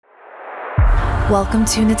Welcome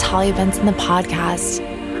to Natalia Benson, the podcast.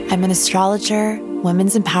 I'm an astrologer,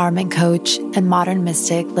 women's empowerment coach, and modern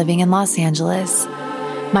mystic living in Los Angeles.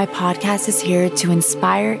 My podcast is here to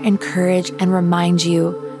inspire, encourage, and remind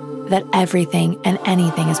you that everything and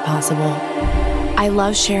anything is possible. I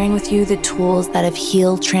love sharing with you the tools that have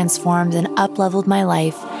healed, transformed, and up-leveled my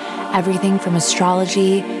life. Everything from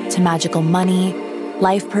astrology to magical money,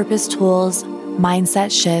 life purpose tools,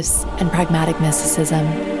 mindset shifts, and pragmatic mysticism.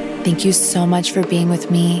 Thank you so much for being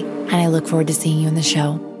with me, and I look forward to seeing you in the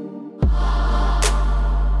show.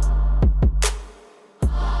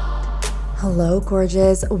 Hello,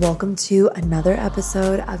 gorgeous. Welcome to another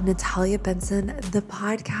episode of Natalia Benson, the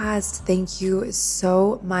podcast. Thank you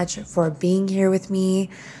so much for being here with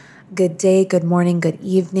me. Good day, good morning, good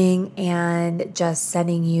evening, and just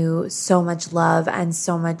sending you so much love and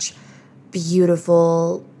so much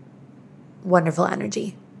beautiful, wonderful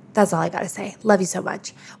energy. That's all I gotta say. Love you so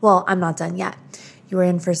much. Well, I'm not done yet. You are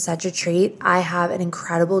in for such a treat. I have an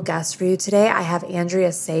incredible guest for you today. I have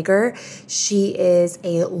Andrea Sager. She is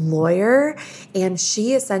a lawyer, and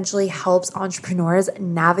she essentially helps entrepreneurs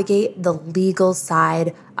navigate the legal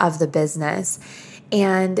side of the business.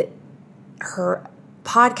 And her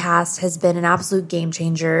podcast has been an absolute game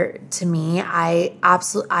changer to me. I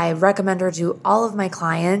recommend her to all of my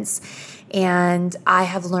clients. And I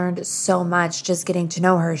have learned so much just getting to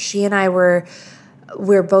know her. She and I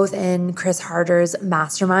we're both in Chris Harder's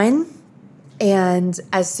mastermind. And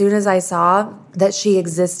as soon as I saw that she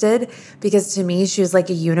existed, because to me, she was like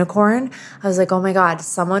a unicorn, I was like, oh my God,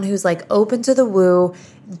 someone who's like open to the woo,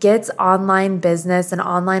 gets online business and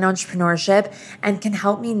online entrepreneurship, and can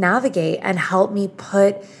help me navigate and help me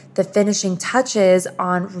put the finishing touches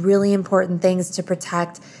on really important things to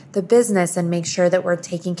protect the business and make sure that we're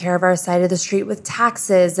taking care of our side of the street with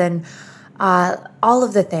taxes and all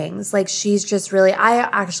of the things. Like, she's just really, I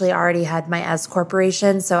actually already had my S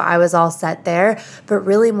corporation, so I was all set there, but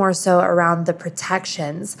really more so around the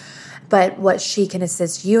protections. But what she can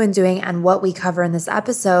assist you in doing and what we cover in this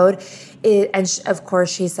episode, of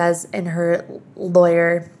course, she says in her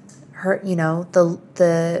lawyer,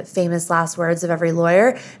 the famous last words of every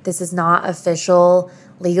lawyer, this is not official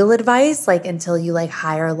legal advice, like until you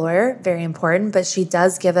hire a lawyer, very important. But she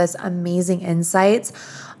does give us amazing insights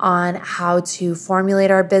on how to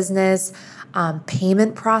formulate our business,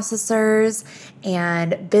 payment processors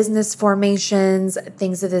and business formations,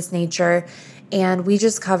 things of this nature. And we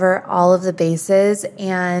just cover all of the bases.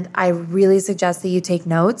 And I really suggest that you take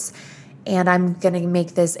notes. And I'm going to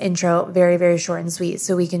make this intro very, very short and sweet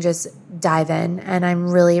so we can just dive in. And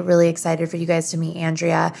I'm really, really excited for you guys to meet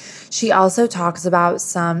Andrea. She also talks about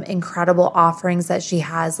some incredible offerings that she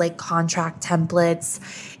has, like contract templates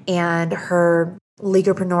and her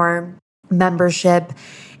Legalpreneur membership.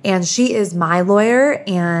 And she is my lawyer,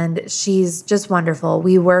 and she's just wonderful.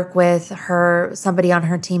 We work with somebody on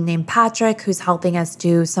her team named Patrick, who's helping us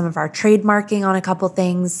do some of our trademarking on a couple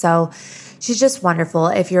things. So she's just wonderful.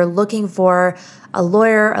 If you're looking for a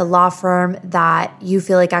lawyer, a law firm that you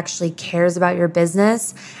feel like actually cares about your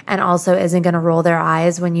business and also isn't going to roll their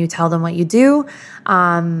eyes when you tell them what you do,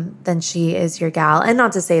 then she is your gal. And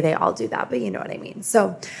not to say they all do that, but you know what I mean.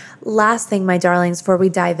 So last thing, my darlings, before we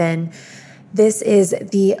dive in, this is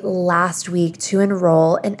the last week to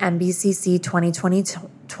enroll in MBCC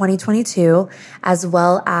 2022, as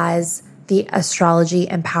well as the Astrology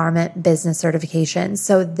Empowerment Business Certification.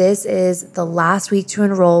 So this is the last week to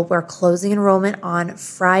enroll. We're closing enrollment on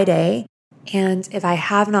Friday. And if I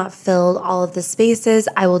have not filled all of the spaces,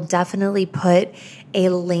 I will definitely put a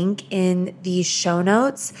link in the show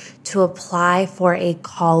notes to apply for a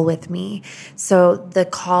call with me. So the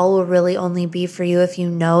call will really only be for you if you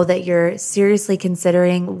know that you're seriously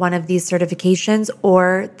considering one of these certifications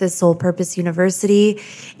or the Soul Purpose University,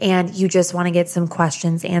 and you just want to get some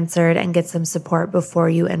questions answered and get some support before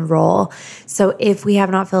you enroll. So if we have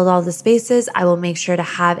not filled all the spaces, I will make sure to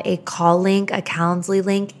have a call link, a Calendly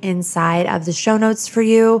link inside of the show notes for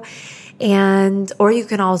you. Or you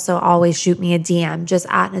can also always shoot me a DM just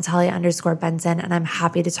at Natalia_Benson, and I'm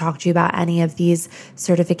happy to talk to you about any of these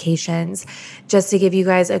certifications. Just to give you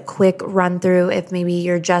guys a quick run through, if maybe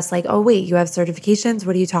you're just like, oh wait, you have certifications?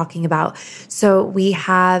 What are you talking about? So we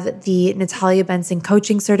have the Natalia Benson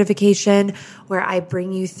Coaching Certification, where I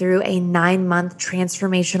bring you through a 9-month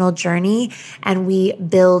transformational journey, and we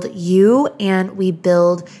build you and we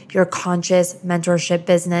build your conscious mentorship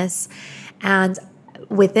business. And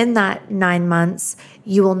within that 9 months,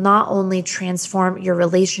 you will not only transform your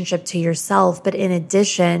relationship to yourself, but in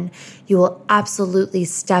addition, you will absolutely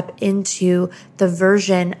step into the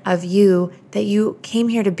version of you that you came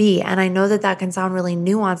here to be. And I know that that can sound really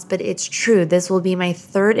nuanced, but it's true. This will be my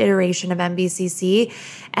third iteration of MBCC.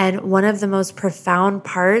 And one of the most profound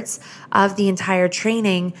parts of the entire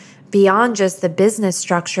training, beyond just the business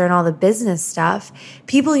structure and all the business stuff,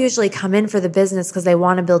 people usually come in for the business because they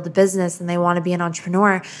want to build the business and they want to be an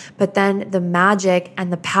entrepreneur. But then the magic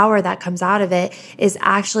and the power that comes out of it is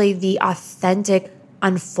actually the authentic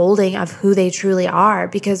unfolding of who they truly are.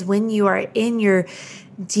 Because when you are in your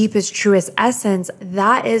deepest, truest essence,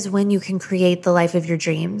 that is when you can create the life of your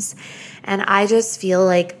dreams. And I just feel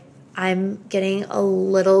like I'm getting a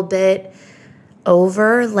little bit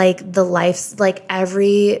over like the life, like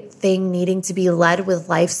everything needing to be led with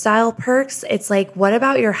lifestyle perks. It's like, what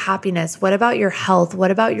about your happiness? What about your health? What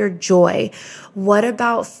about your joy? What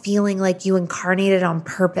about feeling like you incarnated on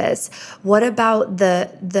purpose? What about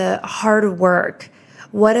the hard work?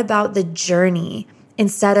 What about the journey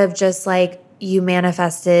instead of just like you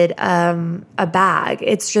manifested a bag?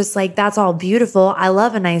 It's just like, that's all beautiful. I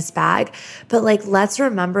love a nice bag, but like, let's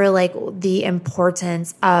remember like the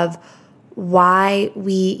importance of why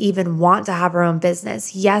we even want to have our own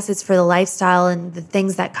business. Yes, it's for the lifestyle and the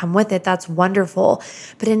things that come with it. That's wonderful.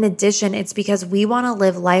 But in addition, it's because we want to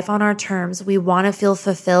live life on our terms. We want to feel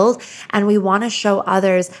fulfilled, and we want to show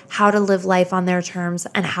others how to live life on their terms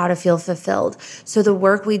and how to feel fulfilled. So the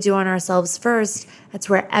work we do on ourselves first, that's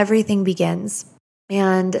where everything begins.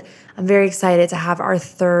 And I'm very excited to have our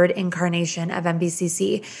third incarnation of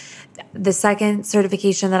MBCC. The second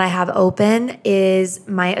certification that I have open is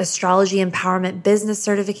my Astrology Empowerment Business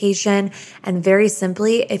certification. And very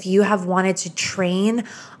simply, if you have wanted to train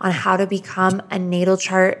on how to become a natal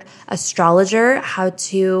chart astrologer, how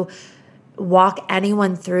to walk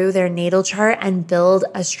anyone through their natal chart and build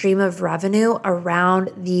a stream of revenue around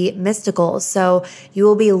the mystical. So you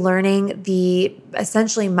will be learning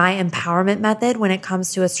essentially my empowerment method when it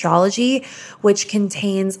comes to astrology, which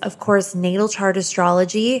contains, of course, natal chart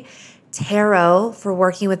astrology, tarot for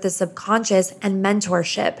working with the subconscious, and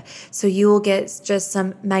mentorship. So you will get just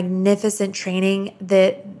some magnificent training.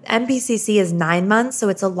 The MBCC is 9 months, so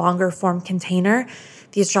it's a longer form container.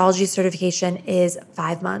 The astrology certification is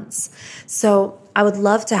 5 months. So I would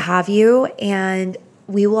love to have you, and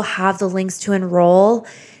we will have the links to enroll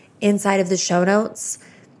inside of the show notes.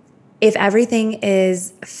 If everything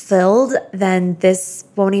is filled, then this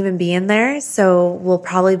won't even be in there. So we'll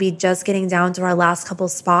probably be just getting down to our last couple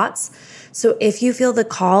spots. So if you feel the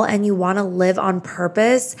call and you want to live on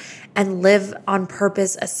purpose, and live on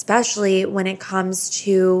purpose, especially when it comes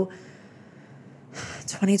to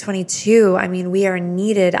 2022, I mean, we are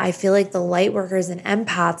needed. I feel like the light workers and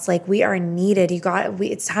empaths, like we are needed.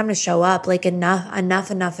 It's time to show up. Like enough.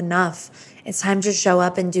 It's time to show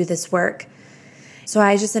up and do this work. So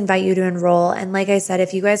I just invite you to enroll. And like I said,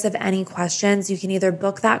 if you guys have any questions, you can either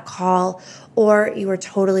book that call, or you are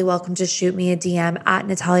totally welcome to shoot me a DM at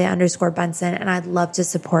Natalia_Benson, and I'd love to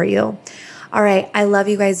support you. All right. I love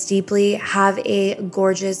you guys deeply. Have a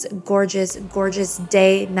gorgeous, gorgeous, gorgeous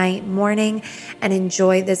day, night, morning, and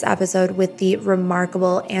enjoy this episode with the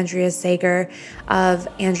remarkable Andrea Sager of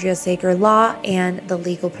Andrea Sager Law and The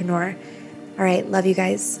Legalpreneur. All right. Love you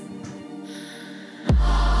guys.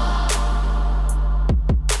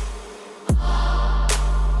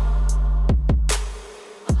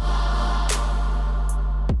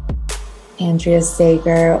 Andrea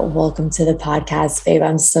Sager, welcome to the podcast, babe.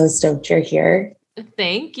 I'm so stoked you're here.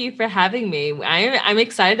 Thank you for having me. I'm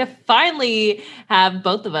excited to finally have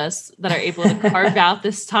both of us that are able to carve out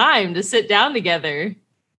this time to sit down together.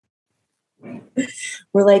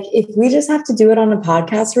 We're like, if we just have to do it on a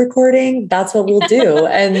podcast recording, that's what we'll do.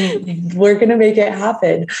 And we're going to make it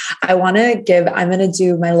happen. I'm going to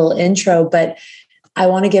do my little intro, but I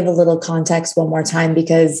want to give a little context one more time,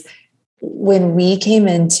 because when we came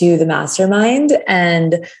into the mastermind,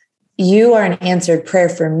 and you are an answered prayer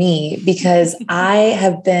for me, because I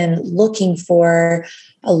have been looking for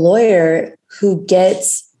a lawyer who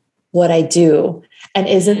gets what I do and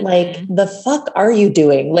isn't like, the fuck are you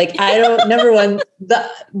doing? Like, I don't, number one,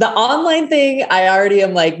 the online thing, I already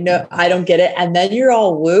am like, no, I don't get it. And then you're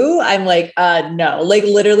all woo. I'm like, no, like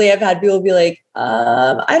literally I've had people be like,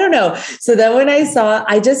 I don't know. So then when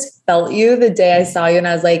I just felt you the day I saw you, and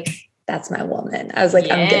I was like, that's my woman. I was like,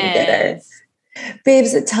 yes. I'm gonna get her.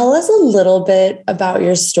 Babes, tell us a little bit about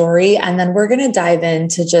your story, and then we're going to dive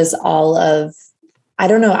into just all of I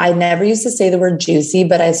don't know. I never used to say the word juicy,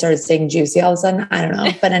 but I started saying juicy all of a sudden. I don't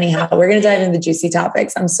know. But anyhow, we're going to dive into the juicy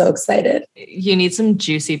topics. I'm so excited. You need some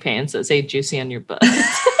juicy pants that say juicy on your butt.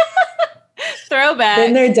 Throwback.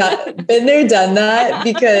 Been there, done that,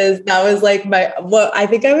 because that was like I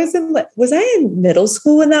think I was in middle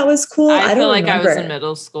school when that was cool? I don't like remember. I was in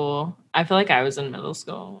middle school. I feel like I was in middle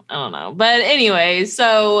school. I don't know. But anyway,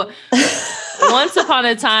 so once upon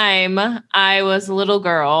a time, I was a little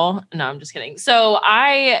girl. No, I'm just kidding. So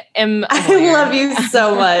I love you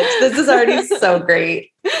so much. This is already so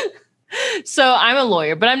great. So I'm a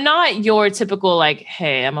lawyer, but I'm not your typical like,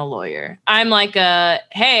 hey, I'm a lawyer. I'm like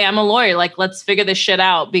hey, I'm a lawyer. Like, let's figure this shit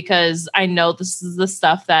out, because I know this is the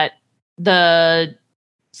stuff that the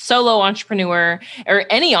solo entrepreneur or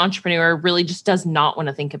any entrepreneur really just does not want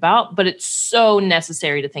to think about, but it's so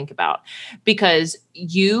necessary to think about, because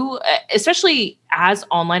you, especially as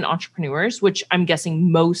online entrepreneurs, which I'm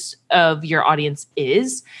guessing most of your audience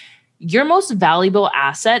is, your most valuable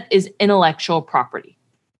asset is intellectual property.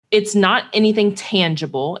 It's not anything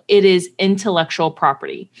tangible. It is intellectual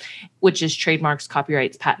property, which is trademarks,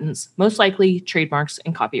 copyrights, patents, most likely trademarks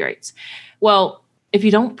and copyrights. Well, if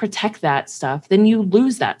you don't protect that stuff, then you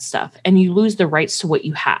lose that stuff and you lose the rights to what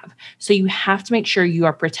you have. So you have to make sure you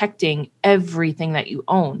are protecting everything that you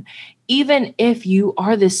own. Even if you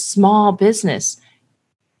are this small business,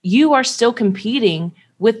 you are still competing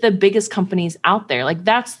with the biggest companies out there. Like,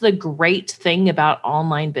 that's the great thing about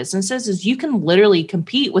online businesses, is you can literally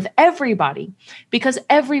compete with everybody because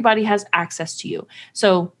everybody has access to you.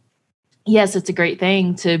 So yes, it's a great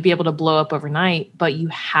thing to be able to blow up overnight, but you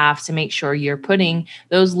have to make sure you're putting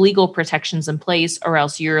those legal protections in place, or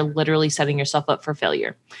else you're literally setting yourself up for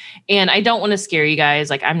failure. And I don't want to scare you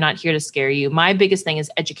guys. Like, I'm not here to scare you. My biggest thing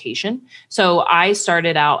is education. So I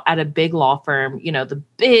started out at a big law firm, the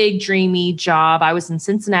big dreamy job. I was in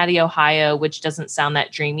Cincinnati, Ohio, which doesn't sound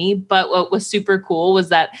that dreamy, but what was super cool was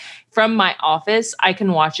that from my office, I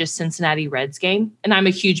can watch a Cincinnati Reds game. And I'm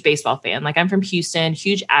a huge baseball fan. Like, I'm from Houston,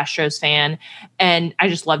 huge Astros fan. And I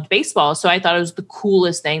just loved baseball. So I thought it was the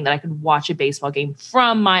coolest thing that I could watch a baseball game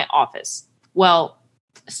from my office. Well,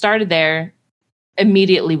 started there,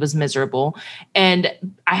 immediately was miserable. And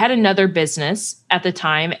I had another business at the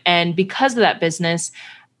time. And because of that business,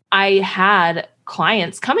 I had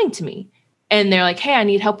clients coming to me. And they're like, hey, I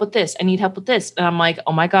need help with this. I need help with this. And I'm like,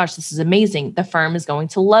 oh my gosh, this is amazing. The firm is going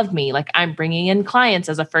to love me. Like, I'm bringing in clients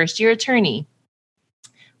as a first-year attorney.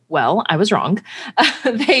 Well, I was wrong.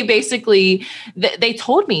 They basically, they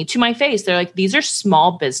told me to my face, they're like, these are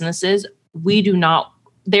small businesses. They're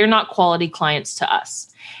not quality clients to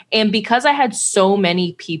us. And because I had so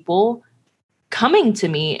many people coming to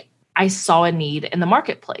me, I saw a need in the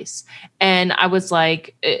marketplace. And I was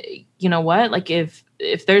like, you know what? Like, if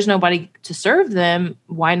there's nobody to serve them,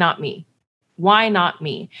 why not me? Why not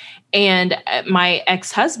me? And my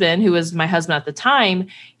ex-husband, who was my husband at the time,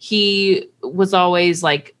 he was always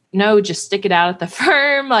like, no, just stick it out at the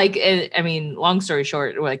firm. Like, I mean, long story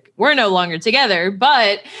short, we're no longer together,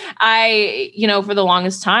 but for the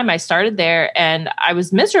longest time I started there and I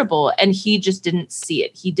was miserable, and he just didn't see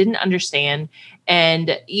it. He didn't understand.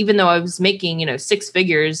 And even though I was making, 6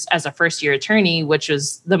 figures as a first-year attorney, which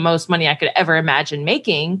was the most money I could ever imagine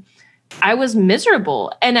making, I was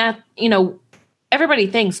miserable. And everybody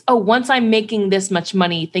thinks, oh, once I'm making this much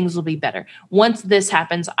money, things will be better. Once this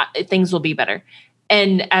happens, things will be better.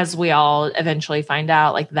 And as we all eventually find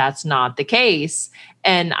out, like, that's not the case.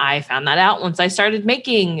 And I found that out once I started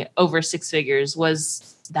making over 6 figures,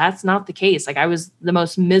 that's not the case. Like, I was the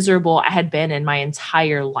most miserable I had been in my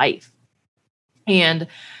entire life. And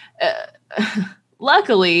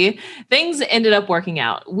luckily, things ended up working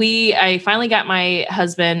out. I finally got my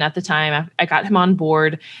husband at the time. I got him on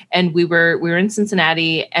board, and we were in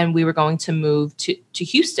Cincinnati, and we were going to move to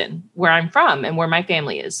Houston, where I'm from and where my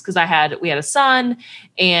family is, because we had a son,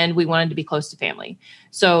 and we wanted to be close to family.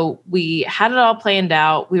 So we had it all planned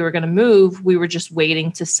out. We were going to move. We were just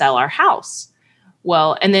waiting to sell our house.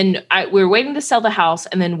 Well, and then we were waiting to sell the house,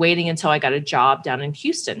 and then waiting until I got a job down in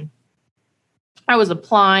Houston. I was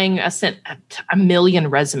applying. I sent a million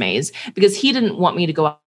resumes because he didn't want me to go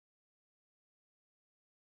out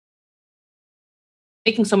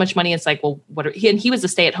making so much money. It's like, well, he was a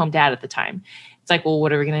stay-at-home dad at the time. It's like, well,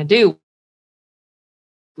 what are we going to do?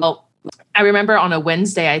 Well, I remember on a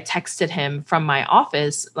Wednesday, I texted him from my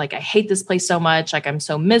office, like, I hate this place so much. Like, I'm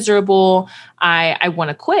so miserable. I want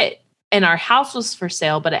to quit. And our house was for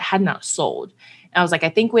sale, but it had not sold. And I was like, I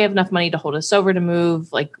think we have enough money to hold us over to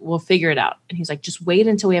move. Like, we'll figure it out. And he's like, just wait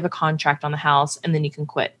until we have a contract on the house, and then you can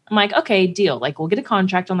quit. I'm like, okay, deal. Like, we'll get a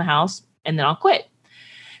contract on the house, and then I'll quit.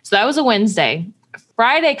 So that was a Wednesday.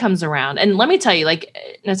 Friday comes around, and let me tell you, like,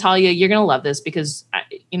 Natalia, you're gonna love this because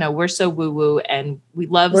we're so woo woo, and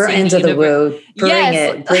we're into the woo.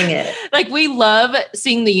 Bring it. Like, we love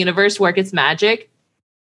seeing the universe work its magic.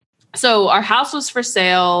 So our house was for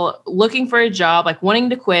sale, looking for a job, like wanting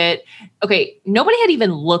to quit. Okay, nobody had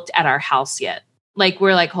even looked at our house yet. Like,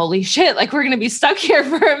 we're like, holy shit, like, we're gonna be stuck here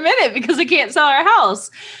for a minute because we can't sell our house.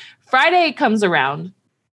 Friday comes around.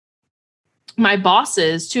 Two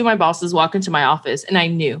of my bosses walk into my office, and I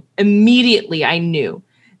knew immediately.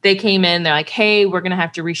 They came in, they're like, hey, we're going to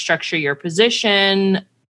have to restructure your position.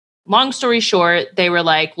 Long story short, they were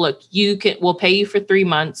like, look, we'll pay you for 3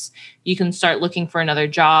 months. You can start looking for another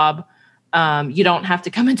job. You don't have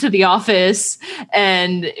to come into the office.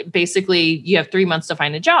 And basically you have 3 months to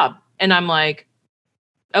find a job. And I'm like,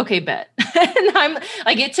 okay, bet. And I'm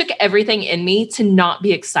like, it took everything in me to not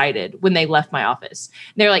be excited when they left my office.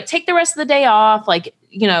 They're like, take the rest of the day off. Like,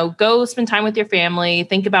 go spend time with your family,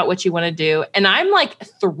 think about what you want to do. And I'm like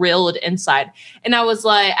thrilled inside. And I was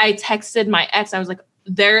like, I texted my ex. I was like,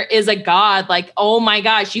 there is a God. Like, oh my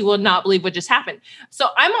gosh, you will not believe what just happened. So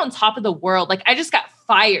I'm on top of the world. Like, I just got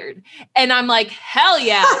fired. And I'm like, hell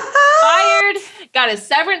yeah, fired, got a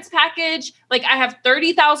severance package. Like, I have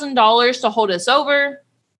 $30,000 to hold us over.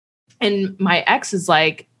 And my ex is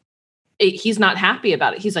like, he's not happy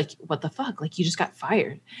about it. He's like, what the fuck? Like, you just got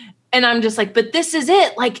fired. And I'm just like, but this is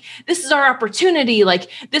it. Like, this is our opportunity. Like,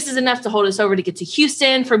 this is enough to hold us over to get to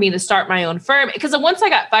Houston for me to start my own firm. Because once I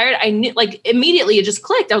got fired, I knew, like, immediately it just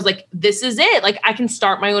clicked. I was like, this is it. Like, I can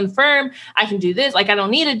start my own firm. I can do this. Like, I don't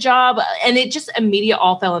need a job. And it just immediately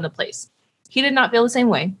all fell into place. He did not feel the same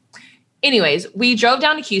way. Anyways, we drove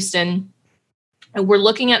down to Houston and we're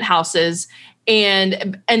looking at houses.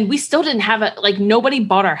 And we still didn't have like, nobody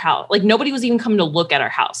bought our house. Like, nobody was even coming to look at our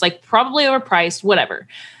house, like, probably overpriced, whatever.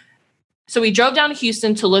 So we drove down to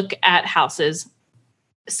Houston to look at houses.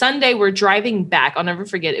 Sunday, we're driving back. I'll never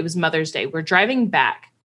forget. It was Mother's Day. We're driving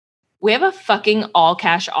back. We have a fucking all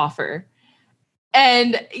cash offer.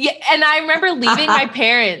 And I remember leaving my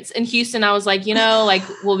parents in Houston. I was like, like,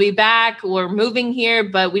 we'll be back. We're moving here,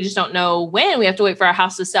 but we just don't know when. We have to wait for our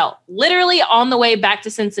house to sell. Literally on the way back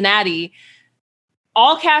to Cincinnati,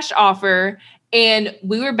 all cash offer. And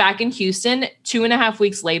we were back in Houston 2.5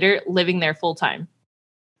 weeks later, living there full time,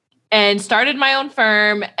 and started my own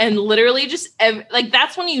firm. And literally just like,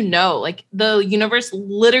 that's when, like, the universe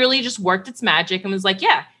literally just worked its magic and was like,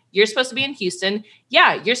 yeah, you're supposed to be in Houston.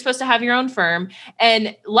 Yeah, you're supposed to have your own firm.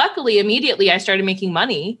 And luckily, immediately I started making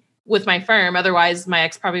money with my firm. Otherwise, my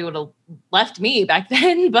ex probably would have left me back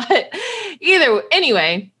then. But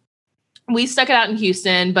anyway, we stuck it out in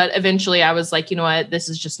Houston, but eventually I was like, you know what, this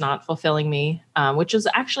is just not fulfilling me, which was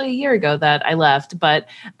actually a year ago that I left. But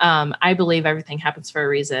I believe everything happens for a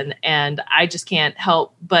reason. And I just can't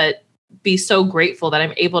help but be so grateful that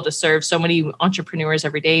I'm able to serve so many entrepreneurs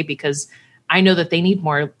every day, because I know that they need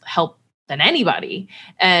more help than anybody.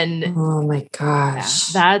 And oh my gosh,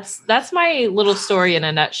 that's my little story in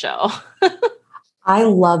a nutshell. I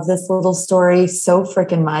love this little story so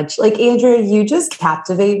freaking much. Like, Andrea, you just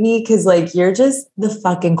captivate me because, like, you're just the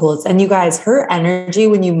fucking coolest. And you guys, her energy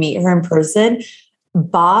when you meet her in person,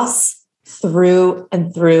 boss through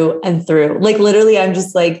and through and through. Like, literally, I'm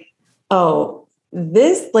just like, oh,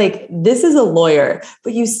 this is a lawyer,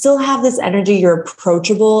 but you still have this energy. You're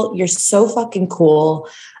approachable. You're so fucking cool.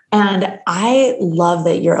 And I love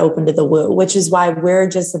that you're open to the woo, which is why we're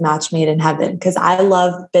just a match made in heaven. Because I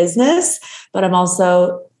love business, but I'm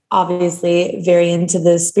also obviously very into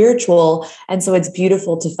the spiritual. And so it's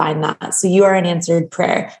beautiful to find that. So you are an answered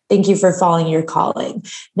prayer. Thank you for following your calling.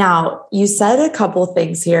 Now, you said a couple of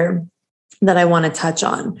things here that I want to touch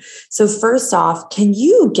on. So first off, can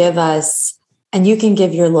you give us, and you can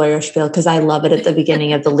give your lawyer spiel because I love it at the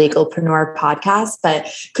beginning of the Legalpreneur podcast, but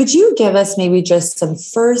could you give us maybe just some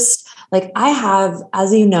first, like, I have,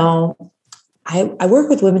 as you know, I work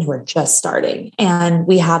with women who are just starting, and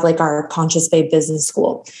we have like our Conscious Babe Business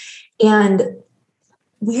School. And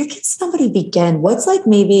where can somebody begin? What's like,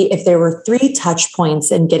 maybe if there were 3 touch points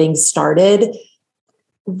in getting started,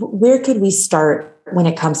 where could we start when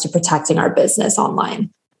it comes to protecting our business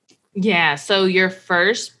online? Yeah. So your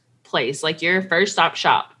first place, like your first stop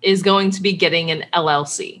shop, is going to be getting an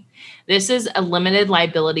LLC. This is a limited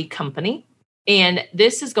liability company, and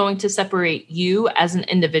this is going to separate you as an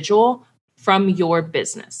individual from your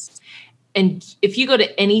business. And if you go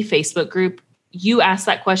to any Facebook group, you ask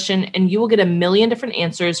that question and you will get a million different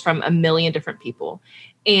answers from a million different people.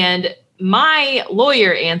 And my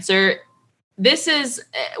lawyer answer, this is,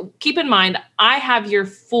 keep in mind, I have your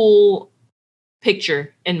full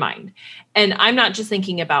picture in mind. And I'm not just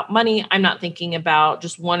thinking about money. I'm not thinking about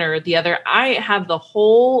just one or the other. I have the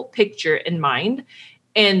whole picture in mind.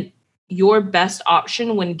 And your best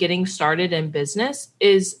option when getting started in business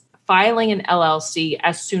is filing an LLC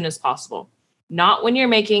as soon as possible. Not when you're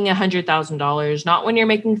making $100,000, not when you're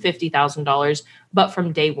making $50,000, but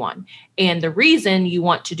from day one. And the reason you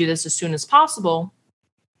want to do this as soon as possible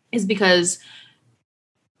is because,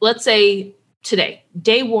 let's say today,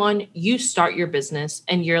 day one, you start your business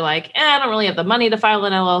and you're like, I don't really have the money to file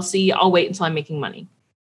an LLC. I'll wait until I'm making money.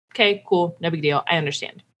 Okay, cool. No big deal. I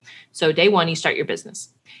understand. So day one, you start your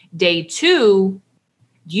business. Day two,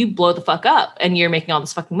 you blow the fuck up and you're making all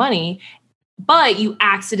this fucking money, but you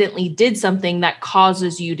accidentally did something that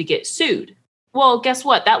causes you to get sued. Well, guess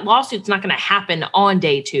what? That lawsuit's not going to happen on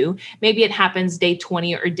day two. Maybe it happens day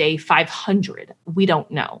 20 or day 500. We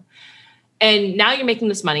don't know. And now you're making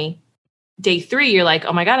this money. Day three, you're like,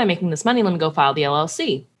 oh my God, I'm making this money. Let me go file the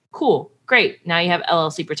LLC. Cool. Great. Now you have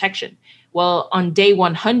LLC protection. Well, on day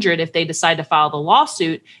 100, if they decide to file the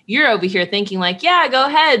lawsuit, you're over here thinking like, yeah, go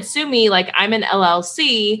ahead, sue me. Like I'm an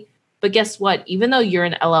LLC. But guess what? Even though you're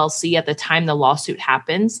an LLC at the time the lawsuit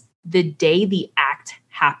happens, the day the act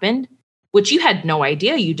happened, which you had no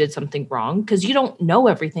idea you did something wrong because you don't know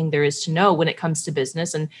everything there is to know when it comes to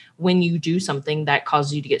business. And when you do something that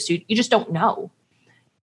causes you to get sued, you just don't know.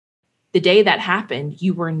 The day that happened,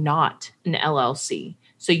 you were not an LLC.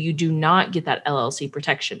 So you do not get that LLC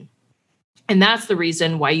protection. And that's the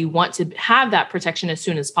reason why you want to have that protection as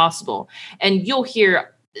soon as possible. And you'll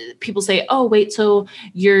hear people say, oh, wait, so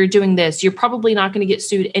you're doing this. You're probably not going to get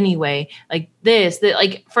sued anyway. Like this, that,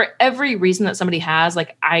 like for every reason that somebody has,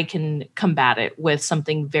 like I can combat it with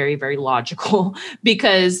something very, very logical,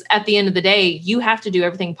 because at the end of the day, you have to do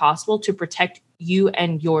everything possible to protect you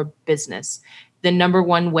and your business. The number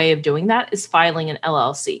one way of doing that is filing an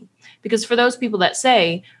LLC. Because for those people that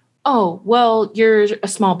say, oh, well, you're a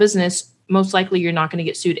small business, most likely you're not going to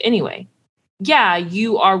get sued anyway. Yeah,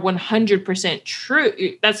 you are 100% true.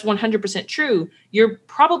 That's 100% true. You're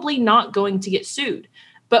probably not going to get sued.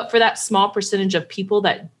 But for that small percentage of people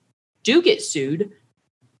that do get sued,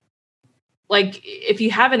 like if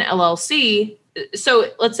you have an LLC, so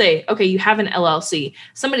let's say, okay, you have an LLC.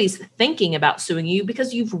 Somebody's thinking about suing you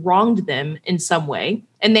because you've wronged them in some way,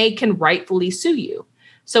 and they can rightfully sue you.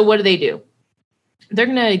 So what do? They're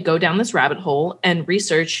going to go down this rabbit hole and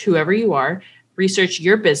research whoever you are, research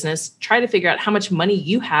your business, try to figure out how much money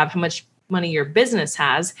you have, how much money your business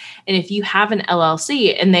has. And if you have an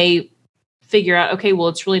LLC and they figure out, okay, well,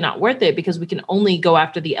 it's really not worth it because we can only go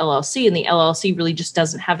after the LLC and the LLC really just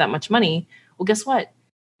doesn't have that much money. Well, guess what?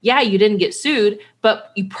 Yeah, you didn't get sued,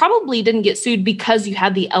 but you probably didn't get sued because you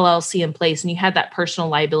had the LLC in place and you had that personal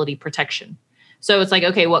liability protection. So it's like,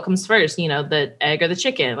 okay, what comes first? You know, the egg or the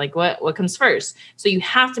chicken? Like what comes first? So you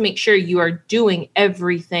have to make sure you are doing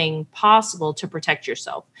everything possible to protect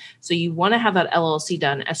yourself. So you want to have that LLC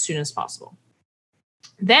done as soon as possible.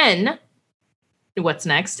 Then what's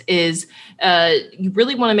next is you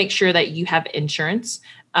really want to make sure that you have insurance.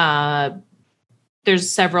 There's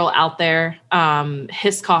several out there,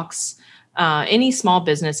 Hiscox, any small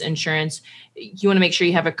business insurance. You want to make sure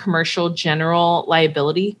you have a commercial general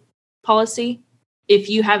liability policy. If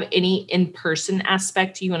you have any in-person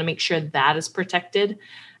aspect, you want to make sure that is protected.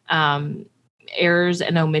 Errors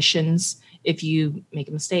and omissions, if you make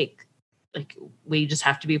a mistake, like we just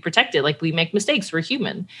have to be protected. Like we make mistakes, we're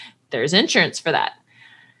human. There's insurance for that.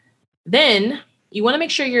 Then you want to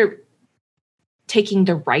make sure you're taking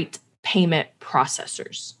the right payment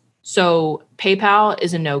processors. So PayPal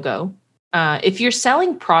is a no-go. If you're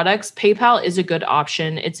selling products, PayPal is a good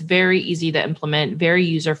option. It's very easy to implement, very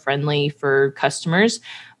user-friendly for customers.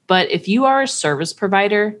 But if you are a service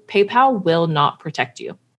provider, PayPal will not protect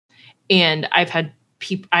you. And I've had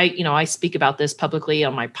people, I speak about this publicly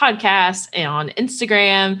on my podcast and on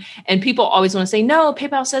Instagram, and people always want to say, no,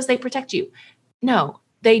 PayPal says they protect you. No,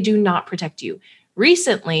 they do not protect you.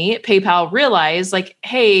 Recently, PayPal realized like,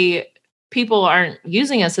 hey, people aren't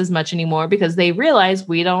using us as much anymore because they realize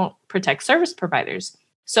we don't protect service providers.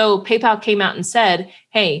 So PayPal came out and said,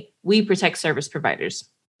 hey, we protect service providers.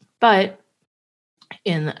 But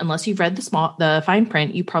unless you've read the fine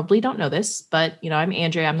print, you probably don't know this, but I'm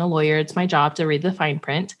Andrea, I'm the lawyer. It's my job to read the fine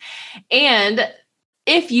print. And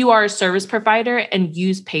if you are a service provider and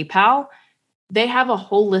use PayPal, they have a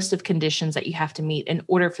whole list of conditions that you have to meet in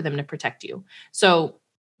order for them to protect you. So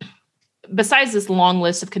besides this long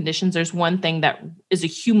list of conditions, there's one thing that is a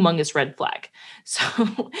humongous red flag. So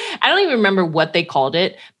I don't even remember what they called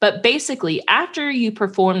it, but basically after you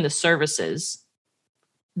perform the services,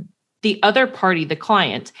 the other party, the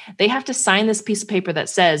client, they have to sign this piece of paper that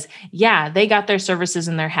says, yeah, they got their services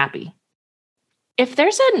and they're happy. If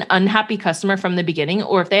there's an unhappy customer from the beginning,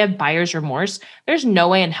 or if they have buyer's remorse, there's no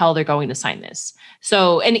way in hell they're going to sign this.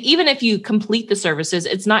 So, and even if you complete the services,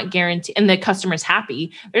 it's not guaranteed, and the customer's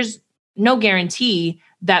happy, there's no guarantee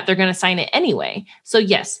that they're going to sign it anyway. So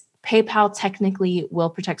yes, PayPal technically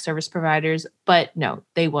will protect service providers, but no,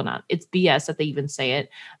 they will not. It's BS that they even say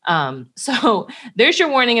it. So there's your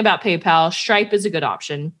warning about PayPal. Stripe is a good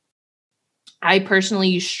option. I personally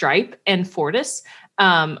use Stripe and Fortis.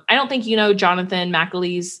 I don't think you know Jonathan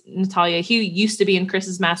McAleese, Natalia. He used to be in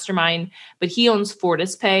Chris's mastermind, but he owns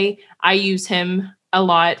Fortis Pay. I use him a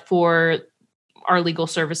lot for our legal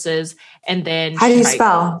services. And then how do you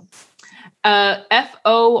spell? Fortis.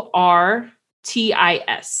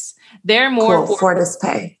 They're more cool. Fortis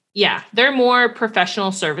Pay. Yeah, they're more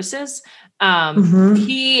professional services.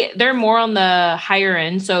 They're more on the higher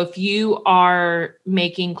end. So if you are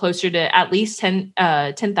making closer to at least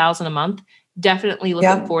 10,000 a month, definitely look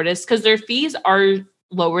at Fortis, because their fees are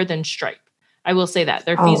lower than Stripe. I will say that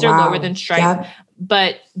their fees are lower than Stripe,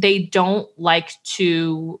 but they don't like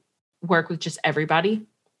to work with just everybody.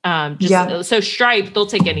 So Stripe, they'll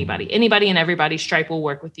take anybody and everybody. Stripe will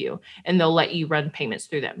work with you and they'll let you run payments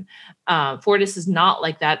through them. Fortis is not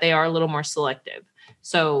like that. They are a little more selective.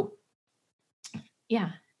 So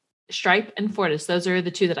yeah, Stripe and Fortis, those are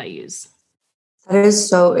the two that I use. It's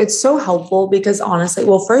so helpful because honestly,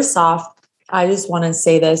 well, first off, I just want to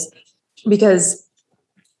say this because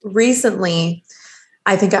recently,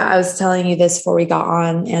 I think I was telling you this before we got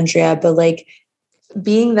on, Andrea, but like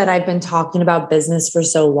being that I've been talking about business for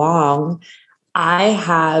so long, I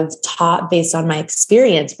have taught based on my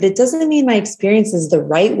experience, but it doesn't mean my experience is the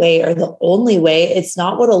right way or the only way. It's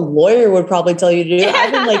not what a lawyer would probably tell you to do.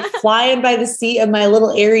 I've been like flying by the seat of my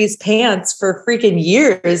little Aries pants for freaking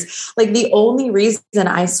years. Like the only reason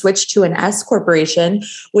I switched to an S corporation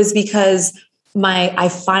was because I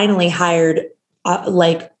finally hired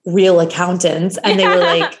like real accountants, and they were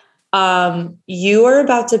like, you are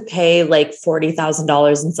about to pay like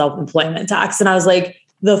 $40,000 in self-employment tax. And I was like,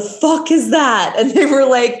 the fuck is that? And they were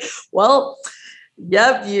like, well,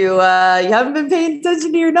 yep, you haven't been paying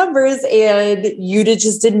attention to your numbers and you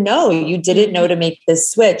just didn't know. You didn't know to make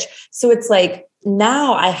this switch. So it's like,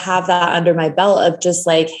 now I have that under my belt of just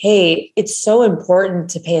like, hey, it's so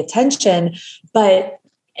important to pay attention,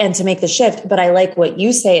 and to make the shift. But I like what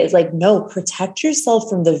you say is like, no, protect yourself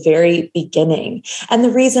from the very beginning. And the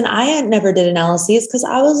reason I never did an LLC is because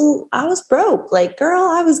I was broke. Like, girl,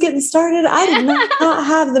 I was getting started. I did not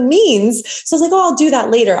have the means. So I was like, oh, I'll do that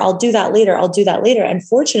later. And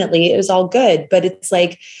fortunately, it was all good. But it's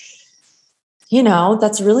like,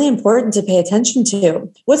 that's really important to pay attention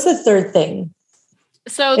to. What's the third thing?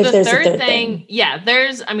 So the third thing,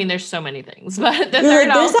 there's so many things, but the third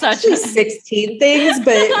I'll touch on 16 things,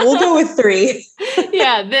 but we'll go with 3.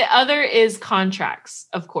 Yeah. The other is contracts.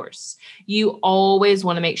 Of course, you always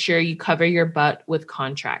want to make sure you cover your butt with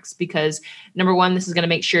contracts because number one, this is going to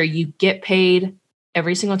make sure you get paid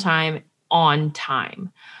every single time on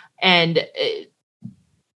time. And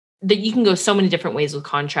that you can go so many different ways with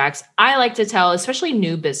contracts. I like to tell, especially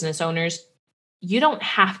new business owners, you don't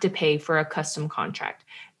have to pay for a custom contract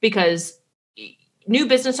because new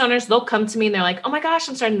business owners, they'll come to me and they're like, oh my gosh,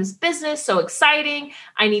 I'm starting this business. So exciting.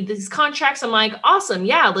 I need these contracts. I'm like, awesome.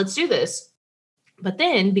 Yeah, let's do this. But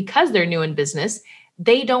then because they're new in business,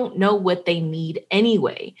 they don't know what they need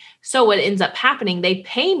anyway. So what ends up happening, they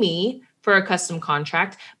pay me for a custom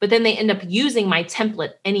contract, but then they end up using my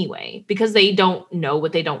template anyway because they don't know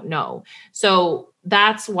what they don't know. So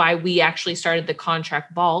that's why we actually started the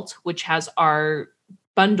Contract Vault, which has our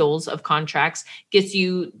bundles of contracts, gets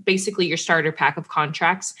you basically your starter pack of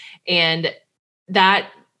contracts. And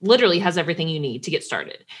that literally has everything you need to get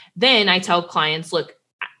started. Then I tell clients, look,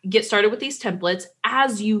 get started with these templates.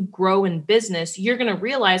 As you grow in business, you're going to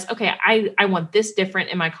realize, okay, I want this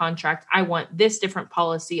different in my contract. I want this different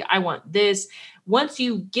policy. I want this. Once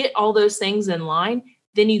you get all those things in line,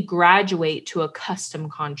 then you graduate to a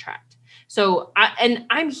custom contract. So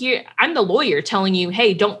I'm here, I'm the lawyer telling you,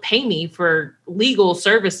 hey, don't pay me for legal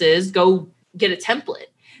services. Go get a template.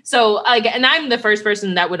 So and I'm the first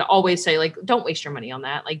person that would always say, like, don't waste your money on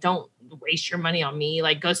that. Like, don't waste your money on me.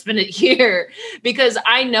 Like, go spend it here. Because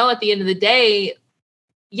I know at the end of the day,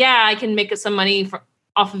 yeah, I can make some money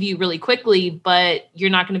off of you really quickly, but you're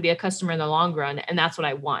not going to be a customer in the long run. And that's what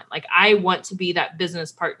I want. Like, I want to be that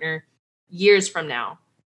business partner years from now.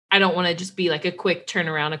 I don't want to just be like a quick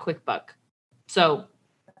turnaround, a quick buck. So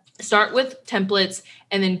start with templates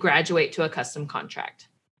and then graduate to a custom contract.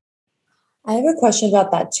 I have a question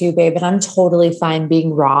about that too, babe, and I'm totally fine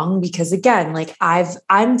being wrong because again, like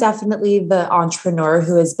I'm definitely the entrepreneur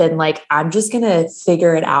who has been like, I'm just going to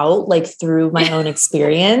figure it out like through my own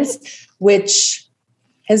experience, which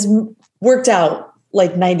has worked out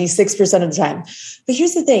like 96% of the time. But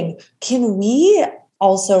here's the thing. Can we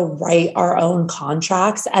also write our own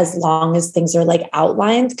contracts as long as things are like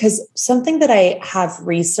outlined? Because something that I have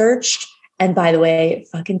researched, and by the way,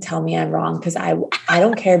 fucking tell me I'm wrong because I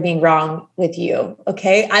don't care being wrong with you.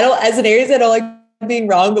 Okay. I don't, as an Aries, I don't like being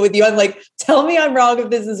wrong, but with you, I'm like, tell me I'm wrong if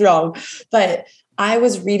this is wrong. But I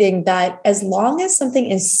was reading that as long as something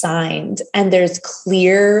is signed and there's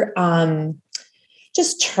clear,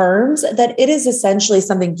 just terms, that it is essentially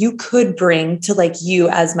something you could bring to like you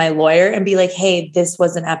as my lawyer and be like, hey, this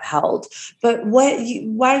wasn't upheld. But why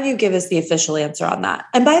don't you give us the official answer on that?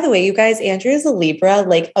 And by the way, you guys, Andrea's a Libra.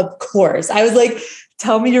 Like, of course. I was like,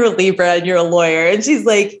 tell me you're a Libra and you're a lawyer. And she's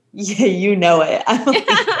like, yeah, you know it. I'm a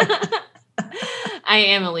Libra. I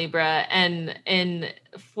am a Libra. And in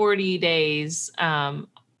 40 days,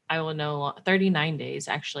 I will 39 days,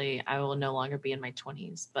 actually, I will no longer be in my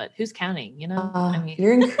 20s, but who's counting, you know? I mean,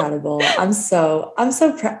 you're incredible. I'm so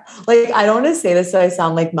proud. Like, I don't want to say this so I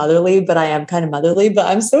sound like motherly, but I am kind of motherly, but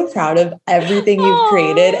I'm so proud of everything you've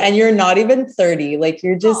created. And you're not even 30. Like,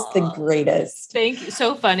 you're just the greatest. Thank you.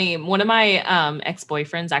 So funny. One of my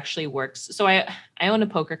ex-boyfriends actually works. So I own a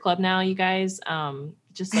poker club now, you guys.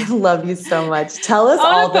 Just like, I love you so much. Tell us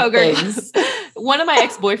all the things. One of my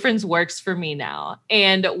ex-boyfriends works for me now.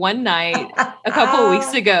 And one night, a couple of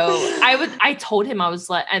weeks ago, I told him, I was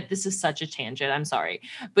like, this is such a tangent. I'm sorry.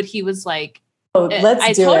 But he was like,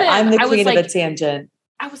 let's do it. I'm the queen of a tangent.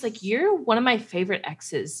 I was like, you're one of my favorite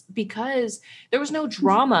exes because there was no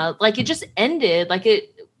drama. Like it just ended. Like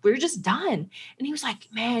we were just done. And he was like,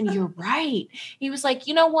 man, you're right. He was like,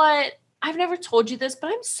 you know what? I've never told you this,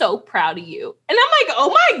 but I'm so proud of you. And I'm like,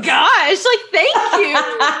 oh my gosh, like, thank you.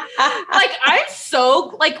 Like, I'm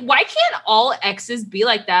so, like, why can't all exes be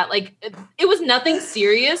like that? Like, it was nothing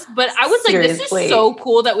serious, but I was like, this is so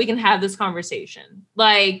cool that we can have this conversation.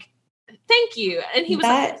 Like, thank you. And he was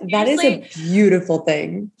like, that is a beautiful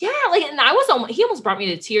thing. Yeah. Like, and he almost brought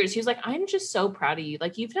me to tears. He was like, I'm just so proud of you.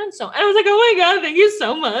 Like, you've done so, and I was like, oh my God, thank you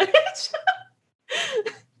so much.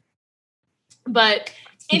 But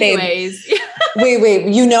anyways.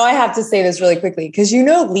 Wait. You know, I have to say this really quickly because you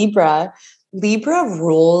know, Libra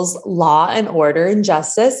rules law and order and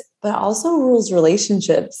justice, but also rules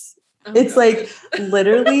relationships. Oh, it's like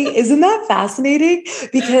literally, isn't that fascinating?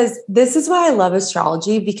 Because this is why I love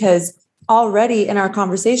astrology, because already in our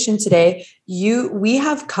conversation today, we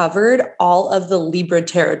have covered all of the Libra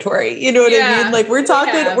territory. You know what I mean? Like we're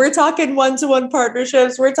talking one-to-one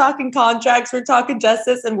partnerships, we're talking contracts, we're talking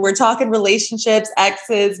justice, and we're talking relationships,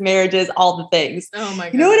 exes, marriages, all the things. Oh my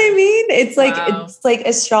God. You know what I mean? It's like, It's like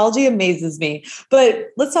astrology amazes me,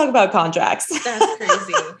 but let's talk about contracts. That's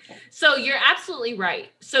crazy. So you're absolutely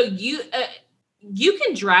right. So you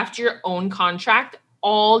can draft your own contract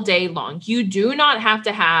all day long. You do not have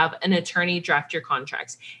to have an attorney draft your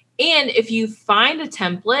contracts. And if you find a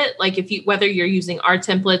template, like whether you're using our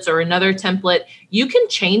templates or another template, you can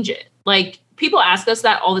change it. Like people ask us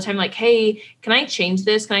that all the time, like, hey, can I change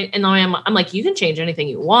this? And I'm like, you can change anything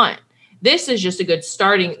you want. This is just a good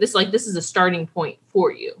starting. This is a starting point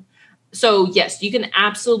for you. So yes, you can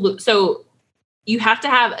so you have to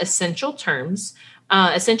have essential terms.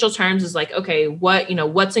 Essential terms is like, okay,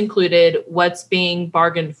 what's included, what's being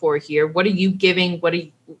bargained for here? What are you giving? What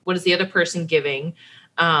is the other person giving?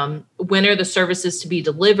 When are the services to be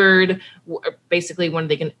delivered? Basically, when are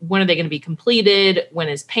they going to be completed? When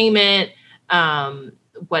is payment?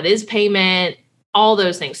 What is payment? All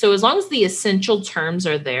those things. So as long as the essential terms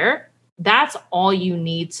are there, that's all you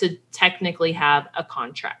need to technically have a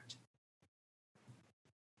contract.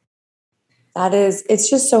 It's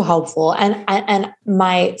just so helpful. And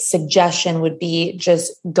my suggestion would be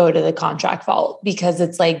just go to the contract vault, because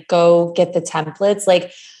it's like, go get the templates.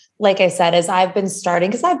 Like I said, as I've been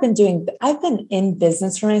starting, because I've been in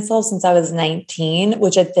business for myself since I was 19,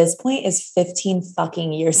 which at this point is 15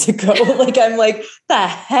 fucking years ago. Like, I'm like, the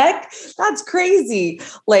heck? That's crazy.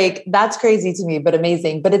 Like, that's crazy to me, but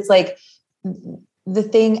amazing. But it's like, the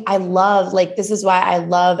thing I love, like, this is why I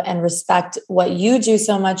love and respect what you do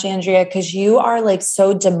so much, Andrea, because you are like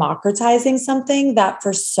so democratizing something that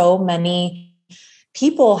for so many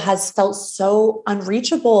people has felt so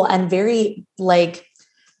unreachable and very like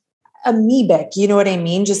amoebic. You know what I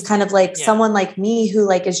mean? Just kind of like someone like me who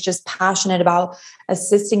like is just passionate about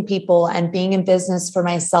assisting people and being in business for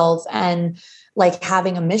myself and like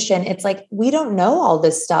having a mission. It's like, we don't know all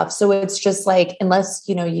this stuff. So it's just like, unless,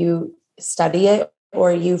 you study it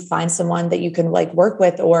or you find someone that you can like work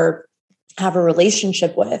with or have a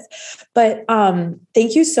relationship with. But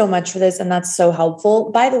thank you so much for this. And that's so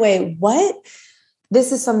helpful. By the way,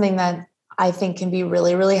 this is something that I think can be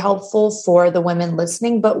really, really helpful for the women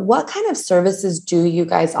listening, but what kind of services do you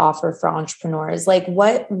guys offer for entrepreneurs? Like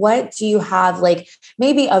what do you have, like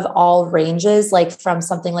maybe of all ranges, like from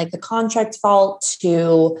something like the contract vault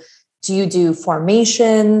to, do you do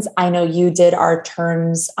formations? I know you did our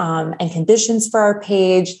terms and conditions for our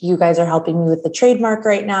page. You guys are helping me with the trademark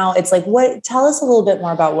right now. It's like, tell us a little bit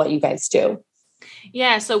more about what you guys do.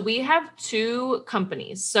 Yeah. So we have two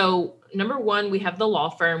companies. So number one, we have the law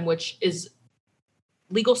firm, which is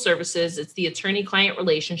legal services. It's the attorney-client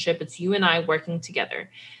relationship. It's you and I working together.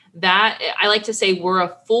 That I like to say we're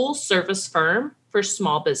a full service firm for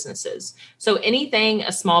small businesses. So anything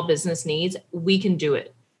a small business needs, we can do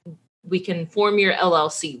it. We can form your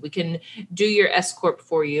LLC. We can do your S Corp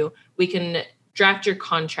for you. We can draft your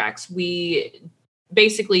contracts. We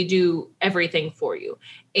basically do everything for you.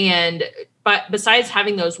 But besides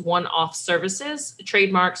having those one-off services,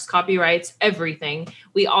 trademarks, copyrights, everything,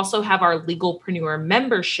 we also have our Legalpreneur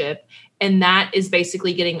membership. And that is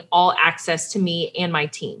basically getting all access to me and my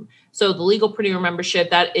team. So the Legalpreneur membership,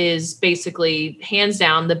 that is basically hands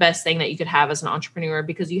down the best thing that you could have as an entrepreneur,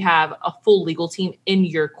 because you have a full legal team in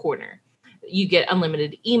your corner. You get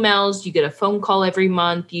unlimited emails, you get a phone call every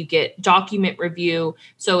month, you get document review.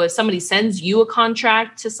 So if somebody sends you a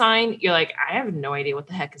contract to sign, you're like, I have no idea what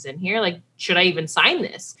the heck is in here. Like, should I even sign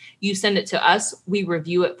this? You send it to us, we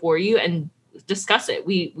review it for you and discuss it.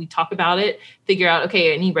 We talk about it, figure out,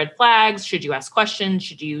 okay, any red flags? Should you ask questions?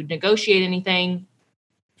 Should you negotiate anything?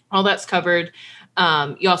 All that's covered.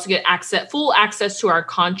 You also get full access to our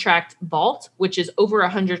contract vault, which is over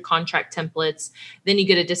 100 contract templates. Then you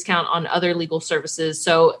get a discount on other legal services.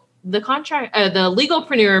 So the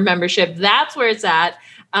Legalpreneur membership, that's where it's at.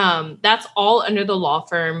 That's all under the law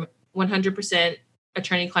firm, 100%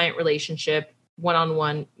 attorney-client relationship,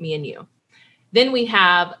 one-on-one, me and you. Then we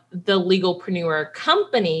have the Legalpreneur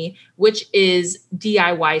company, which is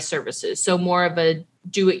DIY services. So more of a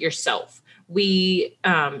do-it-yourself.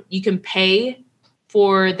 You can pay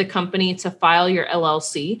for the company to file your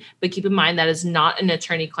LLC, but keep in mind that is not an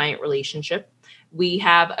attorney-client relationship. We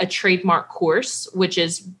have a trademark course, which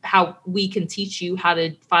is how we can teach you how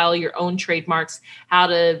to file your own trademarks, how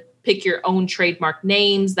to pick your own trademark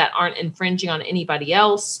names that aren't infringing on anybody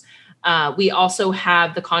else. We also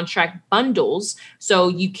have the contract bundles. So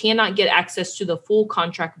you cannot get access to the full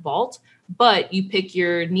contract vault, but you pick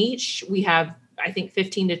your niche. We have, I think,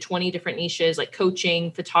 15 to 20 different niches like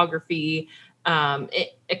coaching, photography,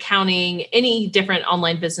 accounting, any different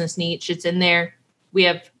online business niche. It's in there. We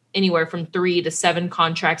have anywhere from 3 to 7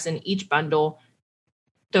 contracts in each bundle.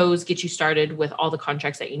 Those get you started with all the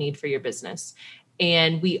contracts that you need for your business.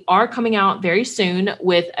 And we are coming out very soon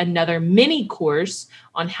with another mini course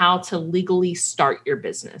on how to legally start your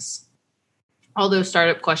business. All those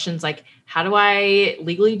startup questions like, how do I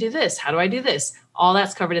legally do this? How do I do this? All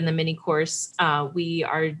that's covered in the mini course. We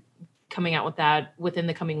are coming out with that within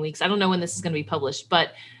the coming weeks. I don't know when this is going to be published,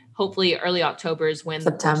 but hopefully early October is when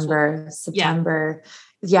September.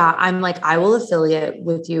 Yeah. I'm like, I will affiliate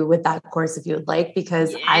with you with that course if you would like,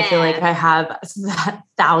 because I feel like I have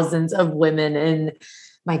thousands of women in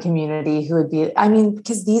my community who would be,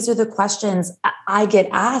 because these are the questions I get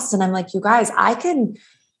asked. And I'm like, you guys,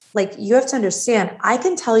 you have to understand, I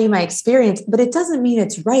can tell you my experience, but it doesn't mean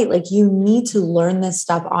it's right. Like, you need to learn this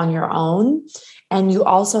stuff on your own. And you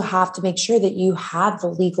also have to make sure that you have the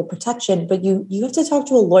legal protection, but you have to talk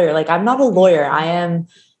to a lawyer. Like, I'm not a lawyer. I'm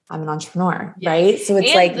an entrepreneur, right? So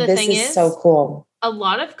it's like, this is so cool. A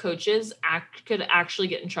lot of coaches could actually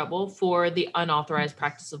get in trouble for the unauthorized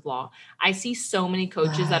practice of law. I see so many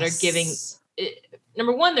coaches that are giving,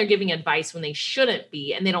 number one, they're giving advice when they shouldn't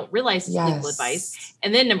be, and they don't realize it's legal advice.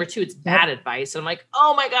 And then number two, it's bad advice. And I'm like,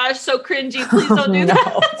 oh my gosh, so cringy. Please don't do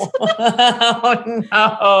that. Oh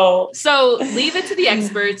no. So leave it to the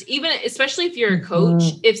experts, especially if you're a coach.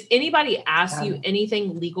 If anybody asks you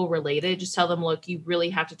anything legal related, just tell them, look, you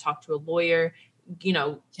really have to talk to a lawyer,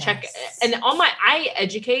 check. And I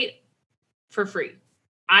educate for free.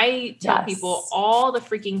 I tell people all the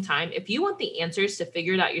freaking time, if you want the answers to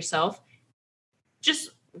figure it out yourself,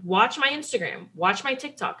 just watch my Instagram, watch my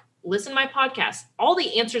TikTok, listen to my podcast. All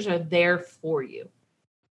the answers are there for you.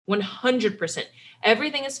 100%.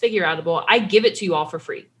 Everything is figure outable. I give it to you all for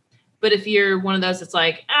free. But if you're one of those that's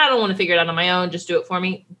like, I don't want to figure it out on my own, just do it for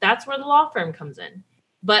me, that's where the law firm comes in.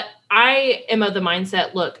 But I am of the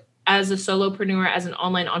mindset, look, as a solopreneur, as an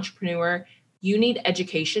online entrepreneur, You need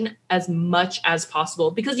education as much as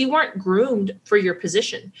possible because you weren't groomed for your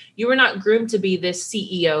position. You were not groomed to be this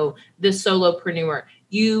CEO, this solopreneur.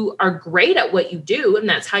 You are great at what you do, and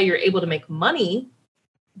that's how you're able to make money.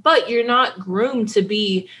 But you're not groomed to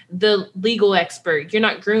be the legal expert. You're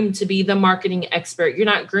not groomed to be the marketing expert. You're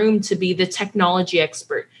not groomed to be the technology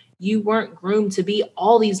expert. You weren't groomed to be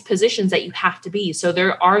all these positions that you have to be. So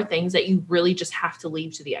there are things that you really just have to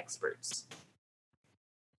leave to the experts.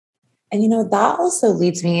 And, that also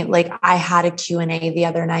leads me, like I had a Q&A the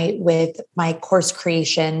other night with my course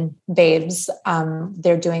creation babes.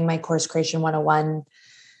 They're doing my course creation 101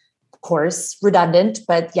 course, redundant,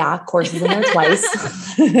 but yeah, course is in there twice.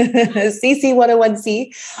 CC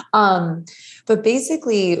 101C. But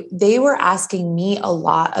basically they were asking me a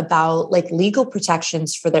lot about like legal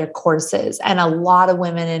protections for their courses. And a lot of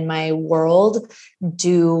women in my world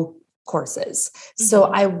do courses. Mm-hmm. So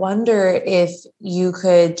I wonder if you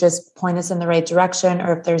could just point us in the right direction,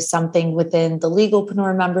 or if there's something within the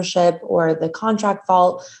Legalpreneur membership or the Contract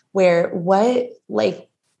Vault and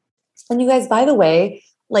you guys, by the way,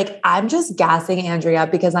 like, I'm just gassing Andrea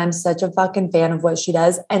because I'm such a fucking fan of what she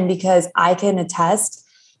does. And because I can attest,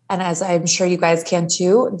 and as I'm sure you guys can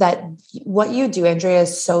too, that what you do, Andrea,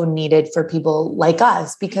 is so needed for people like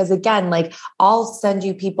us. Because again, like I'll send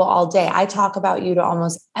you people all day. I talk about you to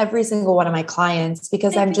almost every single one of my clients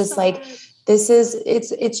because I'm just like,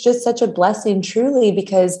 it's just such a blessing truly,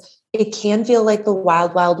 because it can feel like the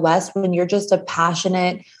wild, wild west when you're just a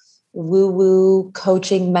passionate woo-woo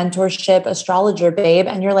coaching, mentorship, astrologer babe.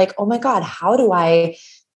 And you're like, oh my God, how do I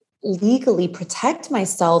legally protect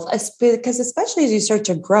myself? Because especially as you start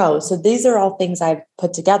to grow. So these are all things I've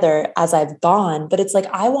put together as I've gone, but it's like,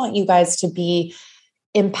 I want you guys to be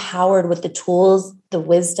empowered with the tools, the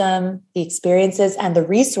wisdom, the experiences, and the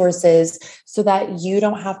resources so that you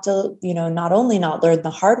don't have to, not only not learn the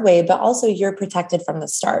hard way, but also you're protected from the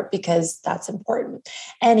start, because that's important.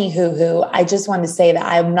 Anywho, I just want to say that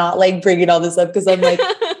I'm not like bringing all this up because I'm like,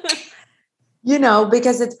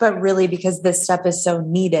 because this stuff is so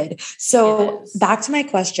needed. So back to my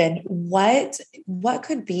question, what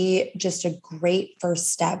could be just a great first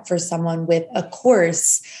step for someone with a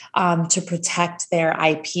course to protect their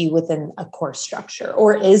IP within a course structure?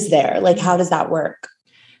 Or is there, like, how does that work?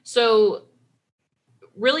 So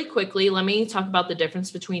really quickly, let me talk about the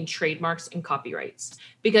difference between trademarks and copyrights,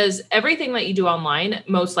 because everything that you do online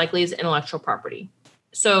most likely is intellectual property.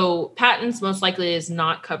 So patents most likely is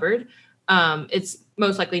not covered. It's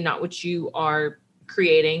most likely not what you are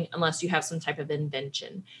creating unless you have some type of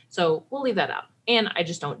invention. So we'll leave that out. And I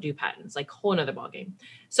just don't do patents, like whole nother ballgame.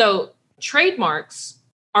 So trademarks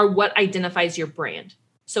are what identifies your brand.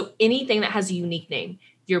 So anything that has a unique name,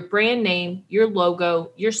 your brand name, your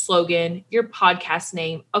logo, your slogan, your podcast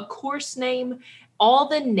name, a course name, all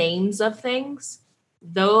the names of things,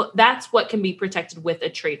 though, that's what can be protected with a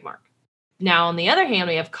trademark. Now, on the other hand,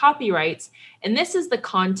 we have copyrights, and this is the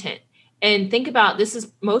content. And think about, this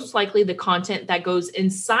is most likely the content that goes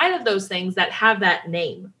inside of those things that have that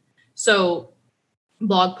name. So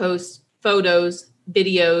blog posts, photos,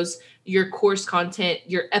 videos, your course content,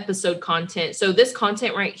 your episode content. So this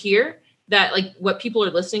content right here, that like what people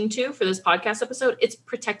are listening to for this podcast episode, it's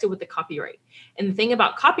protected with the copyright. And the thing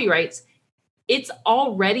about copyrights, it's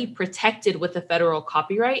already protected with the federal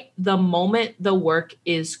copyright the moment the work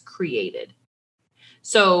is created.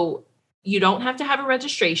 So you don't have to have a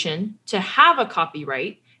registration to have a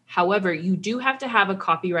copyright. However, you do have to have a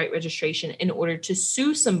copyright registration in order to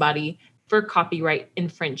sue somebody for copyright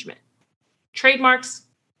infringement. Trademarks,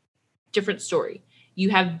 different story.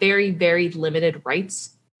 You have very, very limited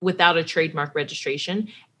rights without a trademark registration.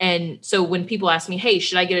 And so when people ask me, hey,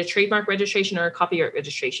 should I get a trademark registration or a copyright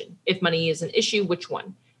registration? If money is an issue, which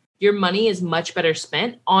one? Your money is much better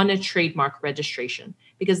spent on a trademark registration,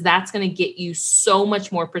 because that's going to get you so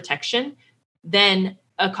much more protection than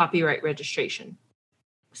a copyright registration.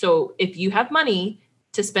 So if you have money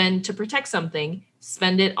to spend to protect something,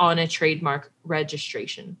 spend it on a trademark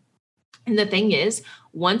registration. And the thing is,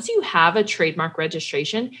 once you have a trademark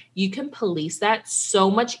registration, you can police that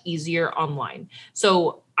so much easier online.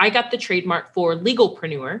 So I got the trademark for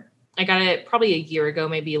Legalpreneur. I got it probably a year ago,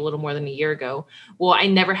 maybe a little more than a year ago. Well, I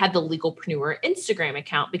never had the Legalpreneur Instagram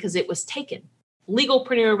account because it was taken.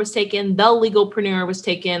 Legalpreneur was taken, the Legalpreneur was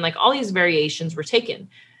taken, like all these variations were taken.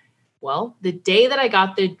 Well, the day that I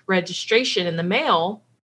got the registration in the mail,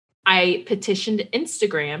 I petitioned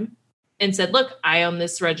Instagram and said, look, I own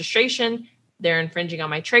this registration. They're infringing on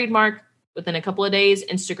my trademark. Within a couple of days,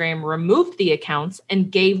 Instagram removed the accounts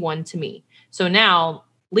and gave one to me. So now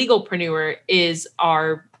Legalpreneur is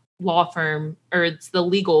our law firm, or it's the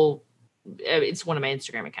legal It's one of my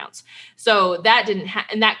Instagram accounts. So that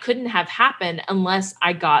and that couldn't have happened unless